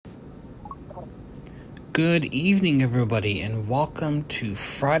Good evening, everybody, and welcome to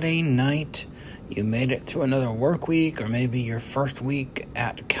Friday night. You made it through another work week, or maybe your first week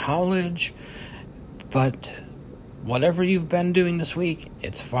at college. But whatever you've been doing this week,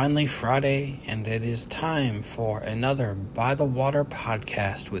 it's finally Friday, and it is time for another By the Water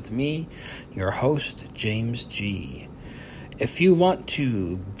podcast with me, your host, James G. If you want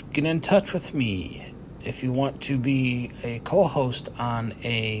to get in touch with me, if you want to be a co-host on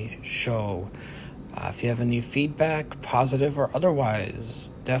a show, if you have any feedback, positive or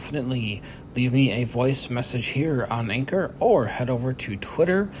otherwise, definitely leave me a voice message here on Anchor or head over to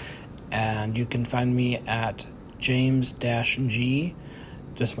Twitter, and you can find me at James-G,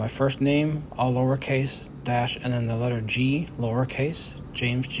 just my first name, all lowercase, dash, and then the letter G, lowercase,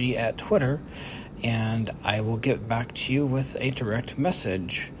 James G at Twitter, and I will get back to you with a direct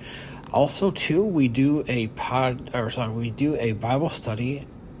message. Also, too, we do a Bible study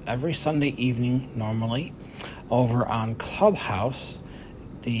every Sunday evening, normally, over on Clubhouse.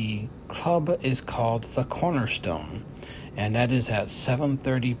 The club is called The Cornerstone, and that is at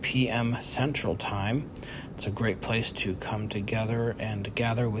 7:30 p.m. Central Time. It's a great place to come together and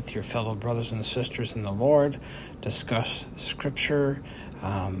gather with your fellow brothers and sisters in the Lord, discuss Scripture.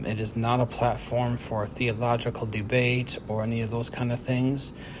 It is not a platform for theological debate or any of those kind of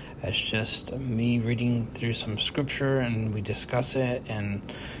things. It's just me reading through some scripture, and we discuss it and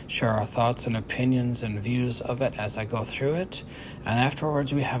share our thoughts and opinions and views of it as I go through it. And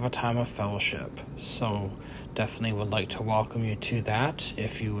afterwards, we have a time of fellowship. So definitely would like to welcome you to that.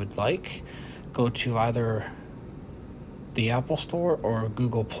 If you would like, go to either the Apple Store or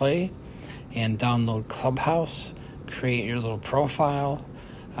Google Play and download Clubhouse, create your little profile.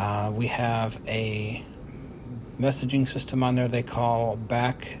 We have a messaging system on there they call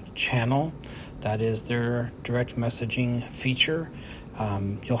Back Channel. That is their direct messaging feature.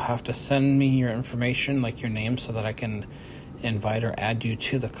 You'll have to send me your information, like your name, so that I can invite or add you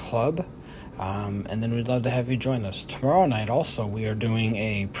to the club. And then we'd love to have you join us. Tomorrow night also, we are doing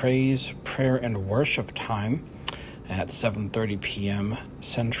a praise, prayer, and worship time at 7:30 p.m.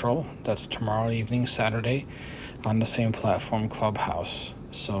 Central. That's tomorrow evening, Saturday, on the same platform, Clubhouse.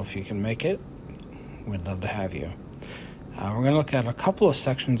 So if you can make it, we'd love to have you. We're going to look at a couple of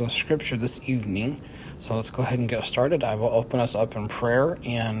sections of Scripture this evening, so let's go ahead and get started. I will open us up in prayer,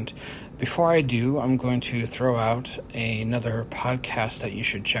 and before I do, I'm going to throw out another podcast that you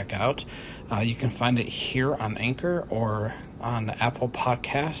should check out. You can find it here on Anchor or on Apple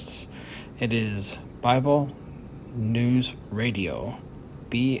Podcasts. It is Bible News Radio,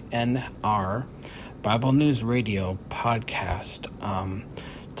 BNR, Bible News Radio podcast.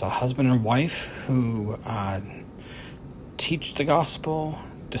 It's a husband and wife who teach the gospel,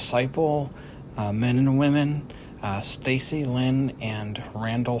 disciple men and women, Stacy, Lynn, and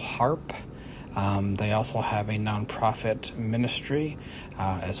Randall Harp. They also have a nonprofit ministry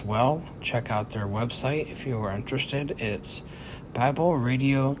as well. Check out their website if you are interested. It's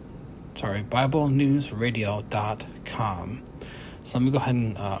BibleNewsRadio.com. So let me go ahead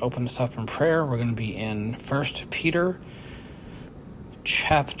and open this up in prayer. We're going to be in 1 Peter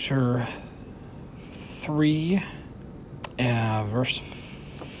chapter 3, verse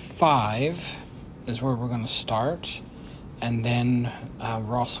 5 is where we're going to start. And then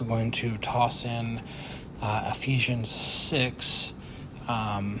we're also going to toss in Ephesians 6,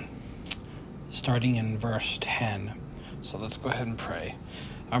 starting in verse 10. So let's go ahead and pray.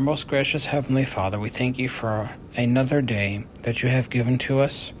 Our most gracious Heavenly Father, we thank you for another day that you have given to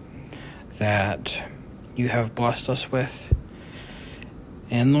us, that you have blessed us with.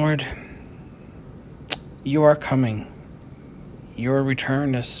 And Lord, you are coming. Your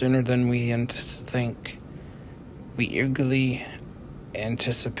return is sooner than we think. We eagerly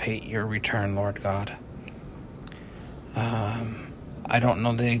anticipate your return, Lord God. I don't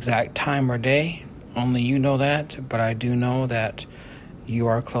know the exact time or day. Only you know that, but I do know that you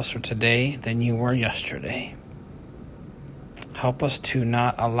are closer today than you were yesterday. Help us to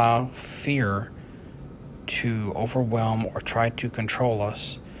not allow fear to overwhelm or try to control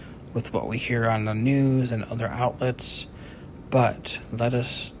us with what we hear on the news and other outlets, but let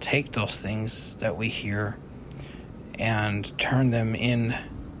us take those things that we hear and turn them in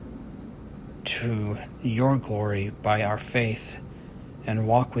to your glory by our faith and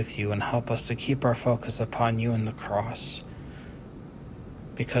walk with you, and help us to keep our focus upon you and the cross.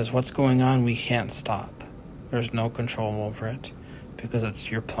 Because what's going on, we can't stop. There's no control over it because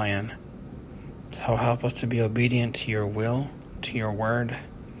it's your plan. So help us to be obedient to your will, to your word,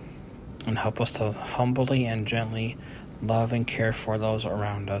 and help us to humbly and gently love and care for those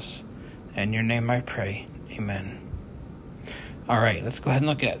around us. In your name I pray. Amen. All right, let's go ahead and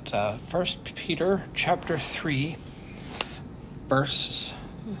look at 1 Peter chapter 3, verse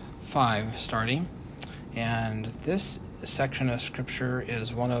 5 starting. And this section of Scripture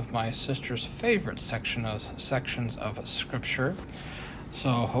is one of my sister's favorite sections of Scripture.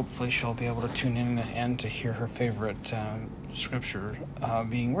 So hopefully she'll be able to tune in and to hear her favorite Scripture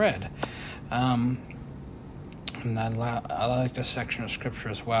being read. And I like this section of Scripture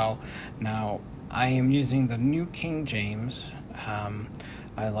as well. Now, I am using the New King James.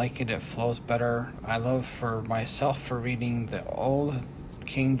 I like it. It flows better. I love for myself for reading the old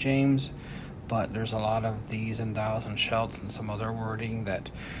King James, but there's a lot of these and thous and shalts and some other wording that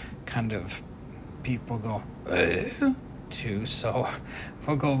kind of people go to. So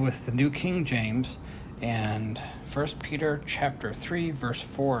we'll go with the New King James. And 1 Peter chapter 3 verse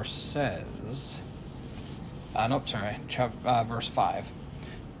 4 says, verse 5.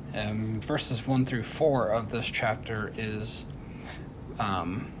 Verses 1 through 4 of this chapter is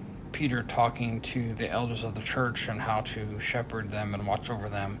Peter talking to the elders of the church and how to shepherd them and watch over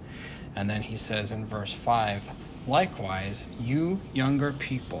them. And then he says in verse 5, likewise, you younger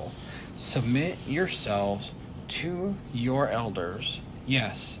people, submit yourselves to your elders.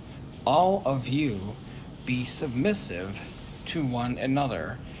 Yes, all of you be submissive to one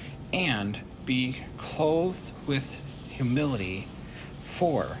another, and be clothed with humility.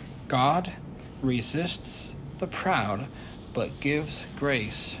 For God resists the proud, but gives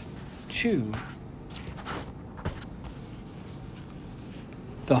grace to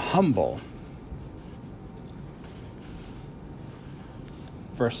the humble.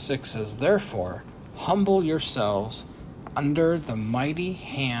 Verse 6 says, therefore, humble yourselves under the mighty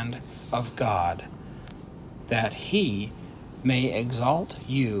hand of God, that he may exalt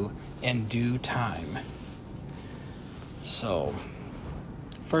you in due time. So,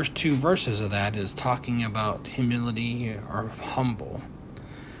 first two verses of that is talking about humility or humble.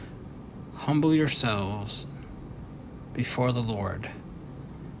 Humble yourselves before the Lord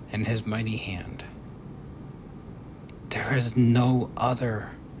and his mighty hand. There is no other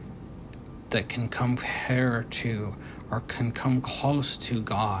that can compare to or can come close to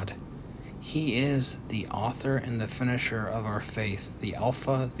God. He is the author and the finisher of our faith, the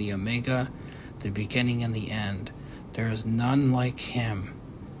Alpha, the Omega, the beginning and the end. There is none like him.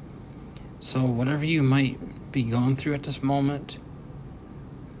 So whatever you might be going through at this moment,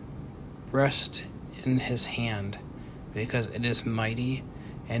 rest in his hand, because it is mighty.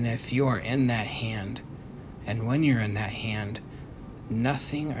 And if you are in that hand, and when you're in that hand,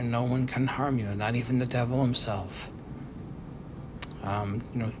 nothing or no one can harm you, not even the devil himself.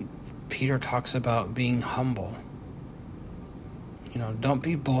 Peter talks about being humble. Don't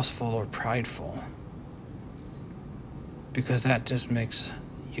be boastful or prideful, because that just makes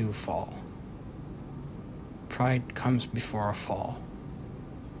you fall. Pride comes before a fall.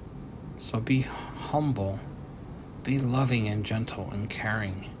 So be humble, be loving and gentle and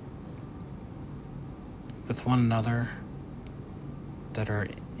caring with one another that are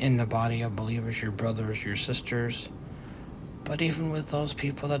in the body of believers, your brothers, your sisters, but even with those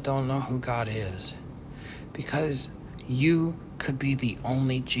people that don't know who God is, because you could be the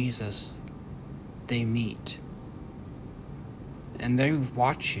only Jesus they meet. And they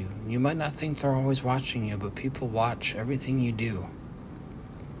watch you. You might not think they're always watching you, but people watch everything you do.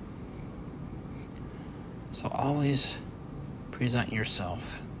 So always present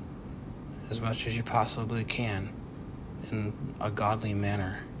yourself as much as you possibly can in a godly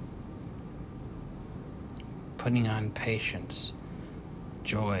manner. Putting on patience,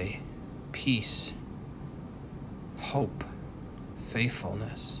 joy, peace, hope,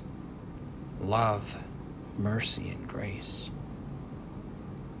 faithfulness, love, mercy, and grace.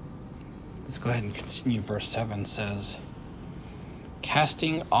 Let's go ahead and continue. Verse 7 says,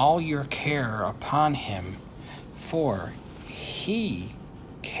 casting all your care upon him, for he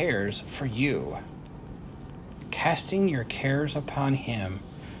cares for you. Casting your cares upon him,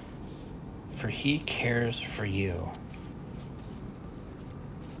 for he cares for you.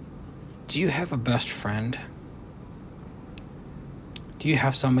 Do you have a best friend? Do you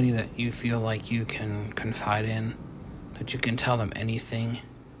have somebody that you feel like you can confide in, that you can tell them anything,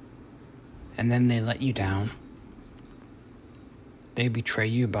 and then they let you down? They betray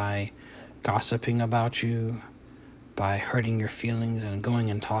you by gossiping about you, by hurting your feelings and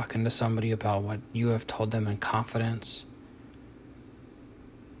going and talking to somebody about what you have told them in confidence.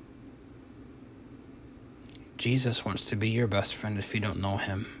 Jesus wants to be your best friend if you don't know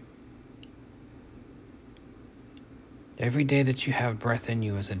him. Every day that you have breath in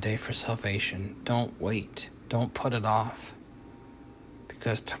you is a day for salvation. Don't wait. Don't put it off,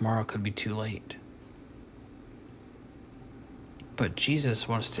 because tomorrow could be too late. But Jesus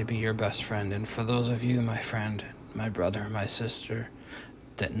wants to be your best friend. And for those of you, my friend, my brother, my sister,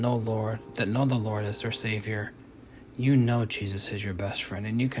 that know the Lord as their Savior, you know Jesus is your best friend,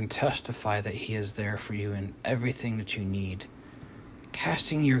 and you can testify that He is there for you in everything that you need.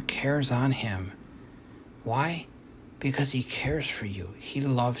 Casting your cares on Him. Why? Because He cares for you. He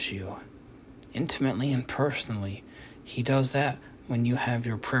loves you intimately and personally. He does that when you have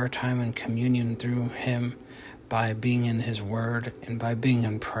your prayer time and communion through Him, by being in His Word and by being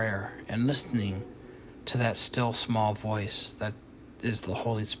in prayer and listening to that still small voice that is the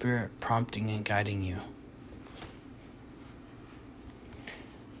Holy Spirit prompting and guiding you.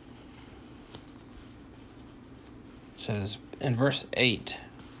 It says in verse 8,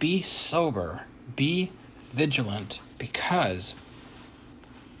 "Be sober, be vigilant, because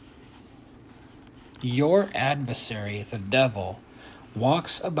your adversary, the devil,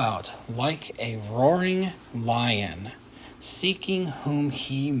 walks about like a roaring lion, seeking whom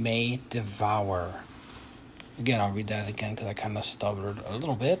he may devour." Again, I'll read that again because I kind of stuttered a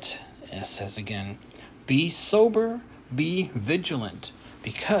little bit. It says again, "Be sober, be vigilant,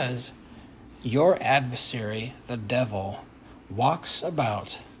 because your adversary, the devil, walks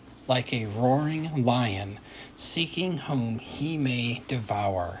about like a roaring lion, seeking whom he may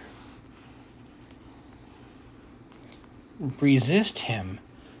devour." Resist him,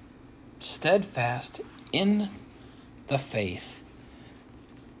 steadfast in the faith,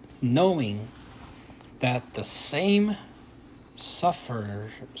 knowing that the same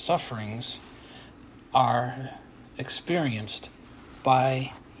sufferings are experienced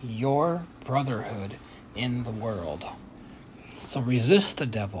by your brotherhood in the world. So resist the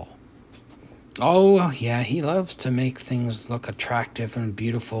devil. Oh, yeah, he loves to make things look attractive and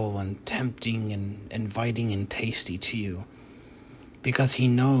beautiful and tempting and inviting and tasty to you. Because he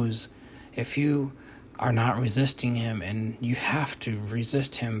knows if you are not resisting him, and you have to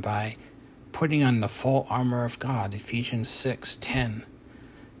resist him by putting on the full armor of God, Ephesians 6:10,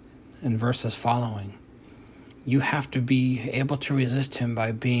 and verses following. You have to be able to resist him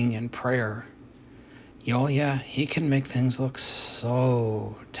by being in prayer. Oh yeah, he can make things look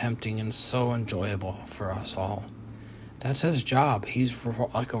so tempting and so enjoyable for us all. That's his job. He's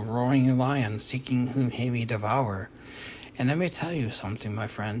like a roaring lion seeking whom he may devour. And let me tell you something, my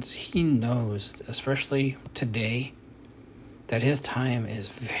friends. He knows, especially today, that his time is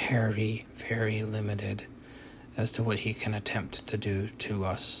very, very limited as to what he can attempt to do to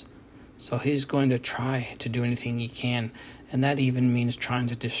us. So he's going to try to do anything he can, and that even means trying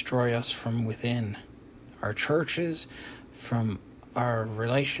to destroy us from within. Our churches, from our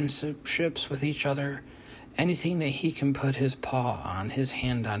relationships with each other, anything that he can put his paw on, his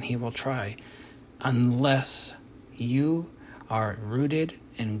hand on, he will try, unless you are rooted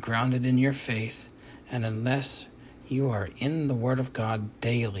and grounded in your faith, and unless you are in the Word of God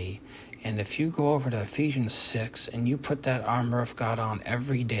daily. And if you go over to Ephesians 6 and you put that armor of God on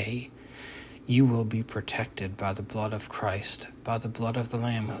every day, you will be protected by the blood of Christ, by the blood of the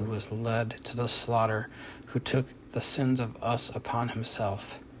Lamb who was led to the slaughter, who took the sins of us upon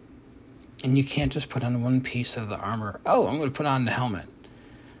himself. And you can't just put on one piece of the armor. Oh, I'm going to put on the helmet.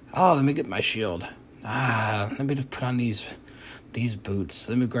 Oh, let me get my shield. Let me just put on these boots.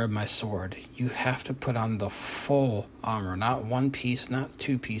 Let me grab my sword. You have to put on the full armor, not one piece, not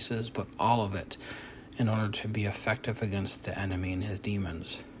two pieces, but all of it, in order to be effective against the enemy and his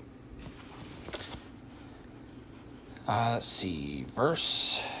demons. Let's see,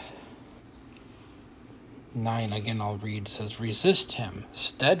 verse 9, again I'll read, says, "Resist him,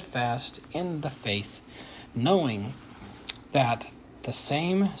 steadfast in the faith, knowing that the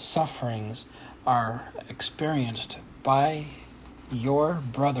same sufferings are experienced by your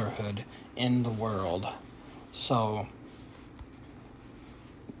brotherhood in the world." So,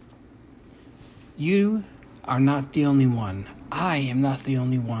 you are not the only one. I am not the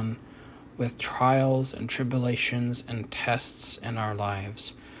only one with trials and tribulations and tests in our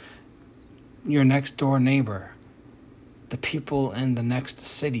lives. Your next door neighbor, the people in the next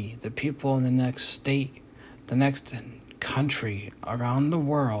city, the people in the next state, the next country, around the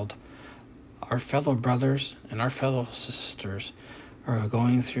world, our fellow brothers and our fellow sisters are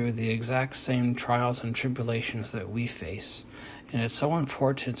going through the exact same trials and tribulations that we face. And it's so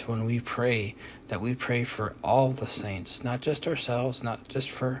important when we pray that we pray for all the saints, not just ourselves, not just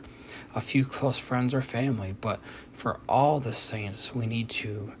for a few close friends or family, but for all the saints. We need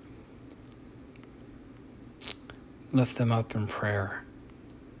to lift them up in prayer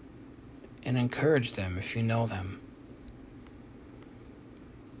and encourage them if you know them.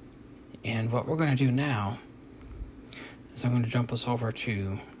 And what we're going to do now is I'm going to jump us over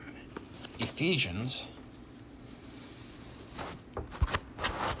to Ephesians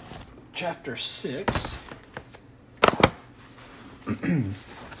chapter 6,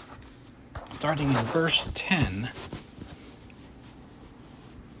 starting in verse 10.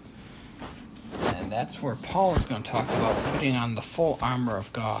 And that's where Paul is going to talk about putting on the full armor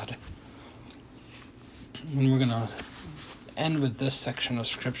of God. And we're going to end with this section of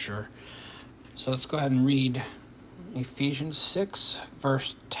Scripture. So let's go ahead and read Ephesians 6,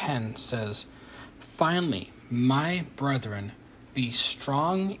 verse 10 says, "Finally, my brethren, be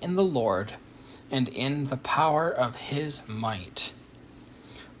strong in the Lord and in the power of his might.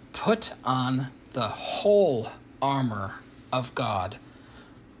 Put on the whole armor of God,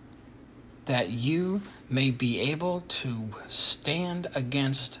 that you may be able to stand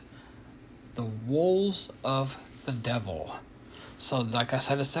against the wiles of the devil." So like I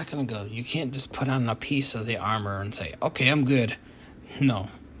said a second ago, you can't just put on a piece of the armor and say, okay, I'm good. No,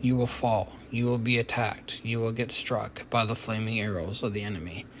 you will fall. You will be attacked. You will get struck by the flaming arrows of the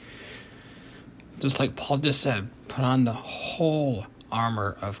enemy. Just like Paul just said, put on the whole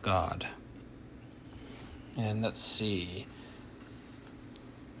armor of God. And let's see.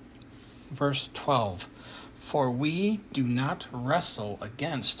 Verse 12. "For we do not wrestle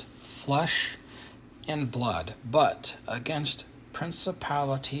against flesh and blood, but against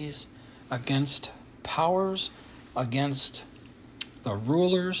principalities, against powers, against the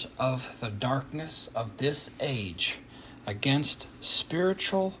rulers of the darkness of this age, against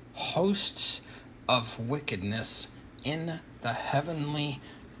spiritual hosts of wickedness in the heavenly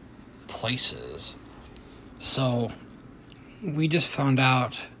places." So we just found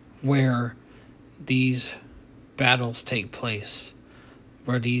out where these battles take place,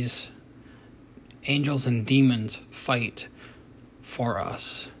 where these angels and demons fight for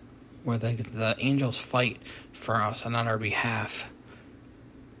us, where the angels fight for us and on our behalf.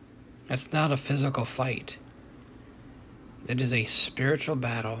 It's not a physical fight. It is a spiritual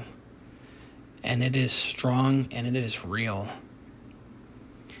battle, and it is strong and it is real.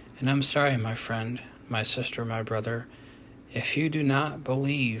 And I'm sorry, my friend, my sister, my brother, if you do not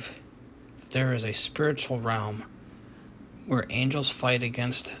believe that there is a spiritual realm where angels fight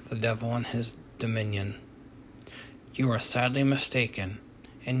against the devil and his dominion, you are sadly mistaken,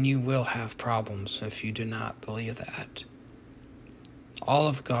 and you will have problems if you do not believe that. All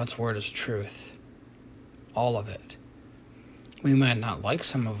of God's word is truth. All of it. We might not like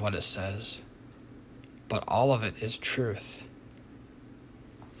some of what it says, but all of it is truth.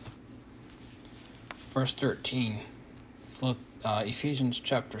 Verse 13. Ephesians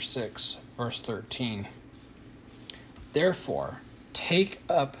chapter 6, verse 13. "Therefore, take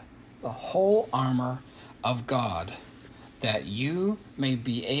up the whole armor of God, that you may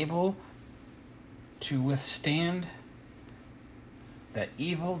be able to withstand the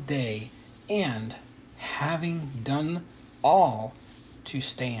evil day, and having done all, to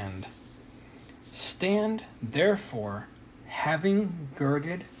stand. Stand therefore, having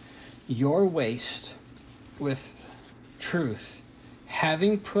girded your waist with truth,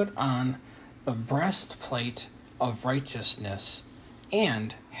 having put on the breastplate of righteousness,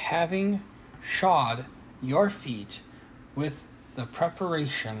 and having shod your feet with the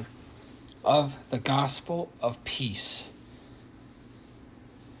preparation of the gospel of peace.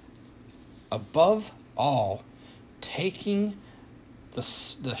 Above all, taking the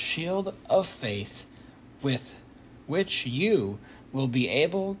shield of faith, with which you will be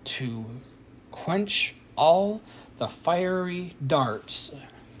able to quench all the fiery darts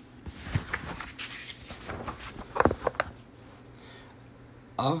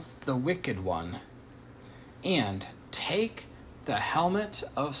of the wicked one, and take the helmet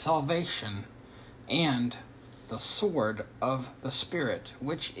of salvation and the sword of the Spirit,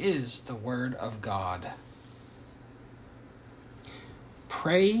 which is the word of God.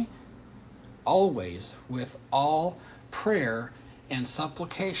 Pray always with all prayer and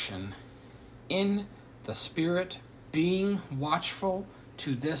supplication in the Spirit, being watchful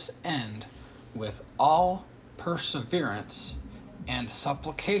to this end with all perseverance and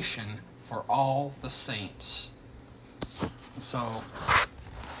supplication for all the saints." So,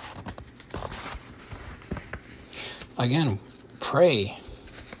 again, prayer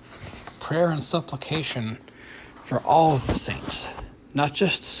and supplication for all of the saints. Not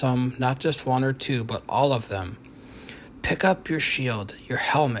just some, not just one or two, but all of them. Pick up your shield, your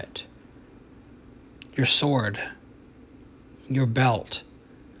helmet, your sword, your belt.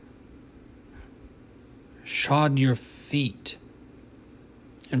 Shod your feet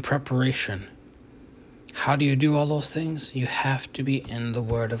in preparation. How do you do all those things? You have to be in the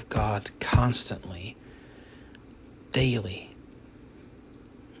Word of God constantly, daily.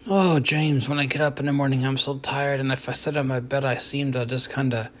 "Oh, James, when I get up in the morning, I'm so tired, and if I sit on my bed, I seem to just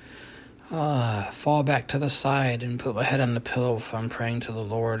kind of, fall back to the side and put my head on the pillow if I'm praying to the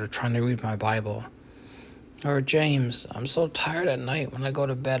Lord or trying to read my Bible. Or James, I'm so tired at night when I go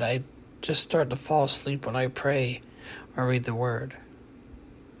to bed, I just start to fall asleep when I pray or read the Word.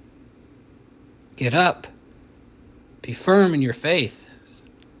 Get up. Be firm in your faith.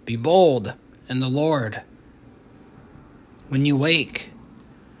 Be bold in the Lord. When you wake,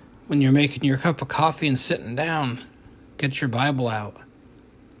 when you're making your cup of coffee and sitting down, get your Bible out.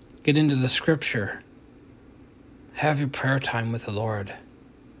 Get into the Scripture. Have your prayer time with the Lord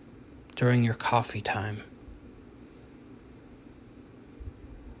during your coffee time.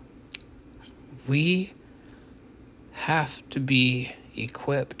 We have to be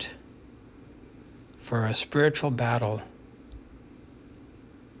equipped for a spiritual battle,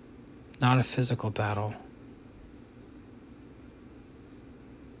 not a physical battle.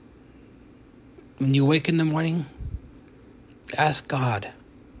 When you wake in the morning, ask God,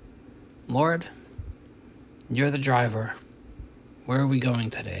 Lord, you're the driver. Where are we going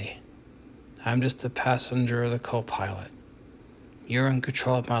today? I'm just the passenger or the co-pilot. You're in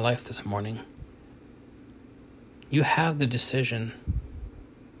control of my life this morning. You have the decision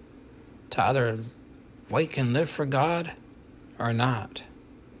to either wake and live for God or not.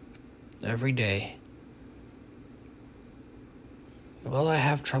 Every day. Will I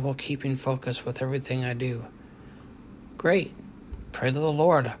have trouble keeping focus with everything I do? Great. Pray to the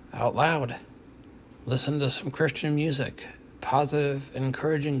Lord out loud. Listen to some Christian music. Positive,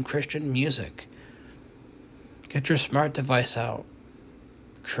 encouraging Christian music. Get your smart device out.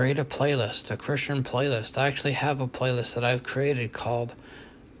 Create a playlist, a Christian playlist. I actually have a playlist that I've created called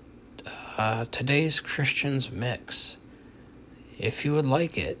Today's Christians Mix. If you would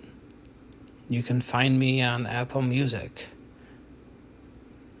like it, you can find me on Apple Music.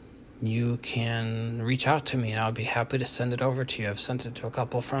 You can reach out to me and I'll be happy to send it over to you. I've sent it to a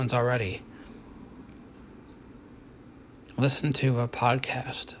couple of friends already. Listen to a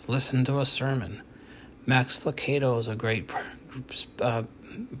podcast. Listen to a sermon. Max Lucado is a great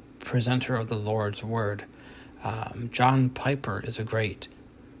presenter of the Lord's Word. John Piper is a great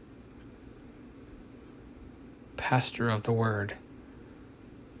pastor of the Word.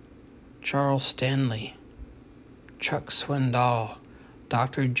 Charles Stanley, Chuck Swindoll,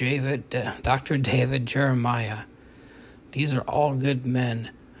 Dr. David Jeremiah. These are all good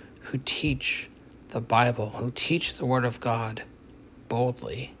men who teach the Bible, who teach the Word of God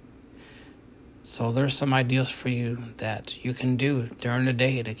boldly. So there's some ideas for you that you can do during the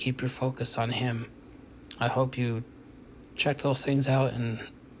day to keep your focus on Him. I hope you check those things out and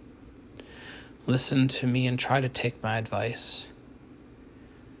listen to me and try to take my advice.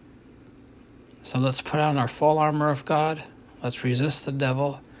 So let's put on our full armor of God. Let's resist the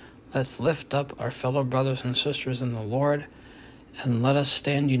devil. Let's lift up our fellow brothers and sisters in the Lord. And let us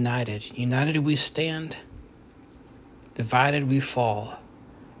stand united. United we stand. Divided we fall.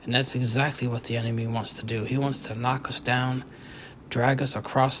 And that's exactly what the enemy wants to do. He wants to knock us down, drag us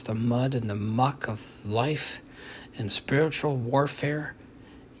across the mud and the muck of life and spiritual warfare.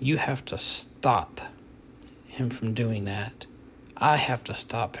 You have to stop him from doing that. I have to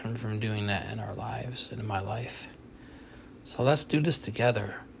stop him from doing that in our lives, in my life. So let's do this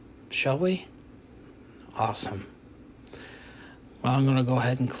together, shall we? Awesome. Well, I'm going to go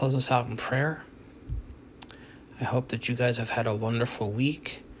ahead and close us out in prayer. I hope that you guys have had a wonderful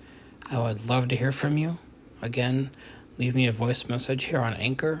week. I would love to hear from you. Again, leave me a voice message here on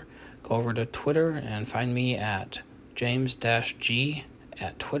Anchor. Go over to Twitter and find me at James-G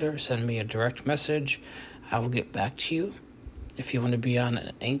at Twitter. Send me a direct message. I will get back to you. If you want to be on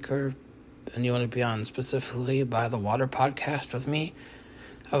an Anchor and you want to be on specifically By the Water podcast with me,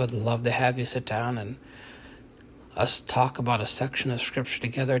 I would love to have you sit down and us talk about a section of Scripture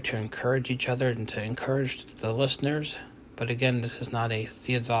together to encourage each other and to encourage the listeners. But again, this is not a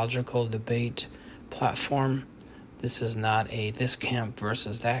theological debate platform. This is not a this camp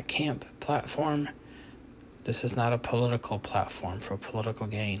versus that camp platform. This is not a political platform for political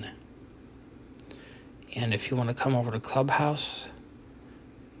gain. And if you want to come over to Clubhouse,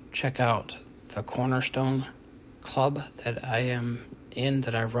 check out the Cornerstone Club that I am in,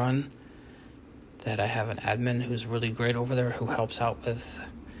 that I run, that I have an admin who's really great over there who helps out with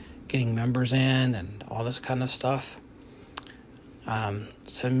getting members in and all this kind of stuff.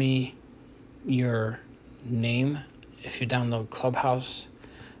 Send me your name if you download Clubhouse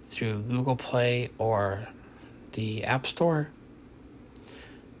through Google Play or the App Store,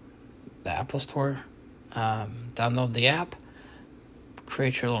 the Apple Store. Download the app,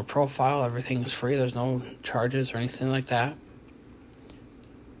 create your little profile. Everything's free. There's no charges or anything like that.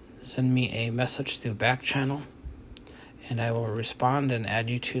 Send me a message through back channel and I will respond and add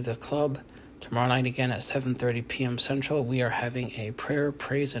you to the club. Tomorrow night again at 7:30 p.m. Central, we are having a prayer,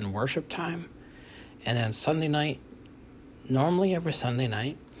 praise, and worship time. And then Sunday night, normally every Sunday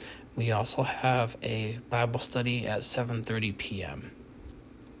night, we also have a Bible study at 7:30 p.m.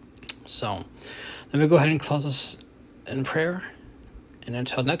 So, let me go ahead and close us in prayer. And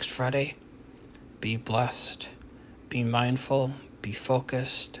until next Friday, be blessed, be mindful, be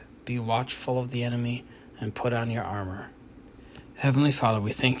focused, be watchful of the enemy, and put on your armor. Heavenly Father,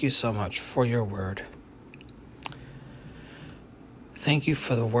 we thank you so much for your word. Thank you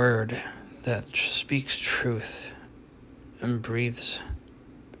for the word that speaks truth and breathes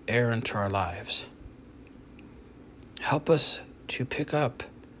air into our lives. Help us to pick up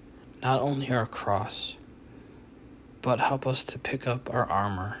not only our cross, but help us to pick up our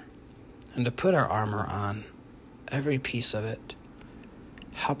armor and to put our armor on, every piece of it.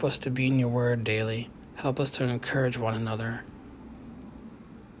 Help us to be in your word daily. Help us to encourage one another.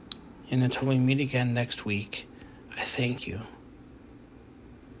 And until we meet again next week, I thank you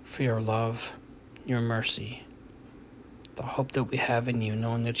for your love, your mercy, the hope that we have in you,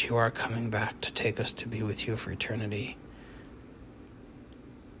 knowing that you are coming back to take us to be with you for eternity.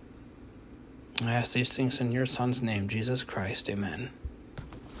 I ask these things in your Son's name, Jesus Christ. Amen.